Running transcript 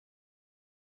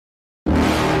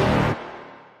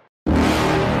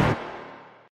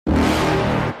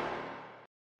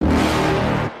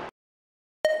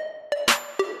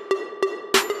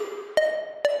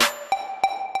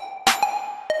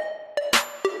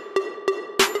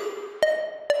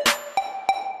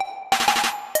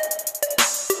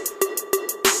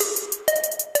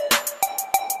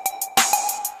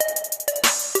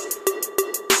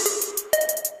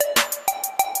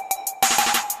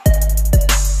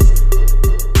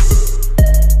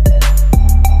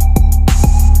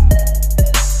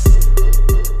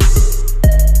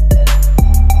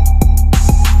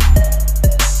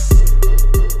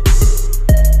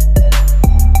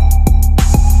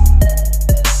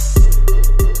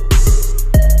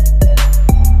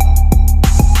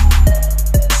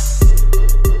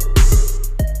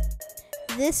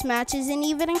this match isn't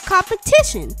even in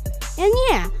competition. And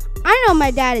yeah, I know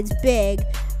my dad is big,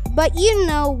 but you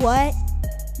know what?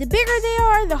 The bigger they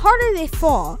are, the harder they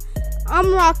fall.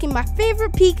 I'm rocking my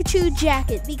favorite Pikachu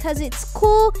jacket because it's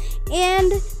cool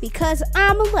and because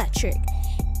I'm electric.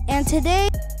 And today,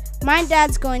 my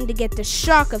dad's going to get the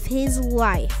shock of his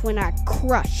life when I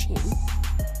crush him.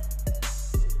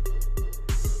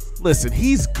 Listen,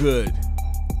 he's good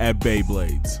at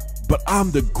Beyblades, but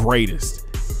I'm the greatest.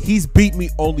 He's beat me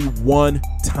only one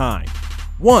time.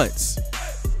 Once.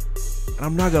 And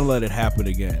I'm not gonna let it happen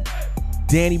again.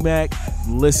 Danny Mac,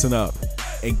 listen up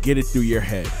and get it through your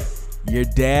head. Your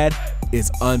dad is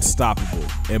unstoppable,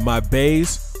 and my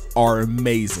bays are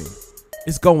amazing.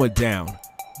 It's going down.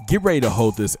 Get ready to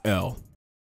hold this L.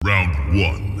 Round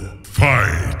 1,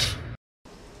 fight!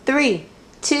 3,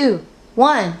 2,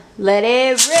 1, let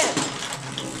it rip!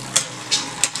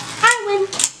 I win!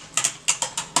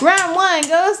 Round 1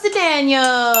 goes to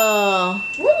Daniel!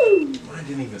 Woo! Mine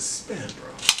didn't even spin, bro.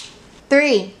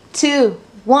 3, 2,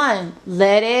 1,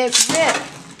 let it rip!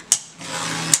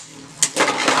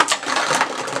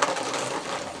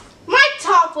 My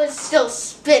top was still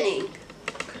spinning.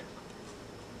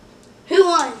 Who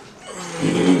won?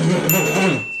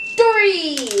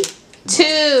 3,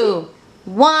 2,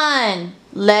 1,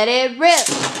 let it rip!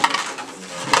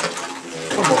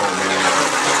 Come on, man.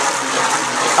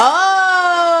 Oh!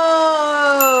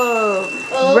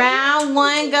 Round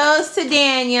 1 goes to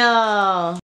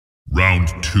Daniel. Round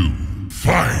 2,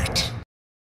 fight!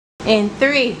 In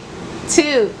 3,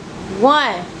 2,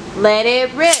 1, let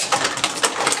it rip!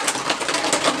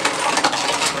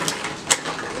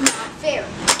 not fair.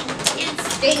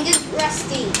 Its thing is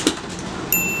rusty.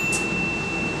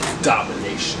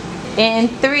 Domination. In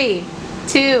 3,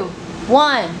 2,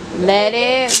 1, let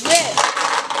it rip!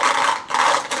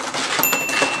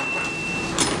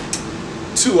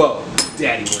 2-0.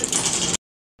 Daddy wins.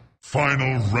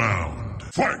 Final round,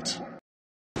 fight!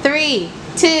 3,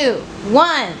 2,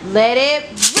 1, let it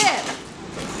rip!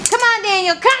 Come on,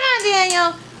 Daniel! Come on,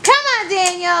 Daniel! Come on,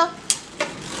 Daniel!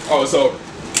 Oh, it's over.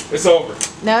 It's over.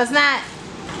 No, it's not.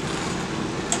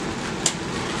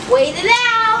 Wait it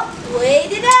out.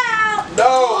 Wait it out. No!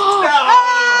 Oh!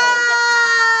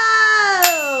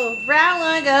 Round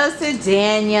 1 goes to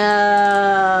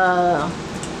Daniel.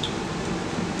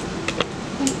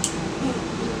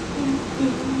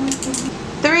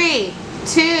 3,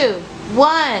 2,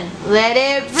 1, let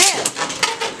it rip!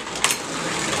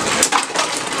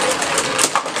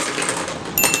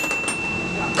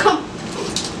 Come.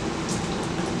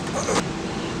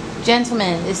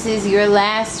 Gentlemen, this is your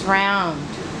last round.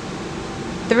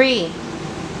 3,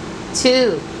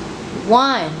 2,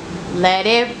 1, let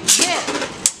it rip!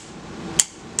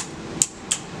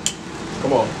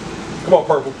 Come on. Come on,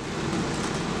 Purple.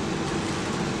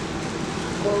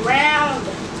 Go round.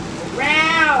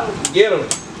 Round. Get him.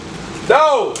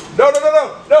 No! No, no, no,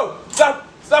 no! No! Stop!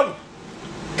 Stop!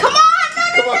 Come on. No, no,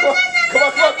 Come on, come on! Come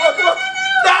on, come on, come on, come on!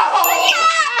 No!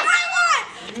 Yeah, I won.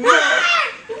 No!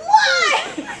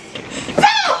 One.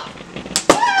 Two.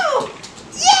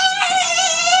 Two.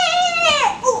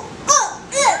 Yeah! Ooh,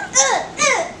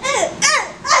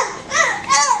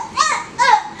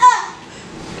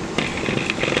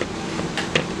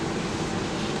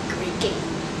 Great game.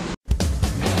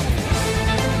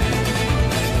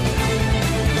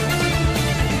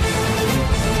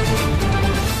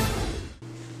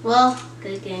 Well,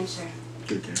 good game, sir.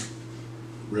 Good game.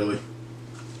 Really?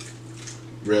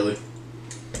 Really?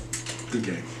 Good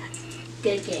game.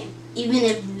 Good game. Even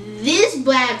if this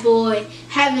black boy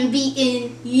haven't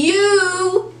beaten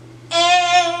you,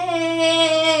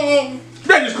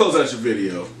 Now just close out your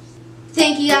video.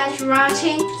 Thank you guys for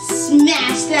watching.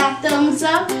 Smash that thumbs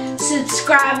up,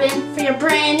 subscribing for your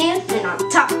brand new, and I'll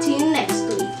talk to you next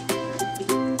week.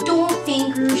 Throwing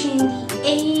fingers in the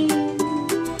air.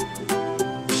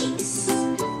 Peace.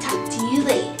 Talk to you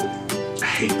later. I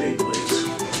hate baby.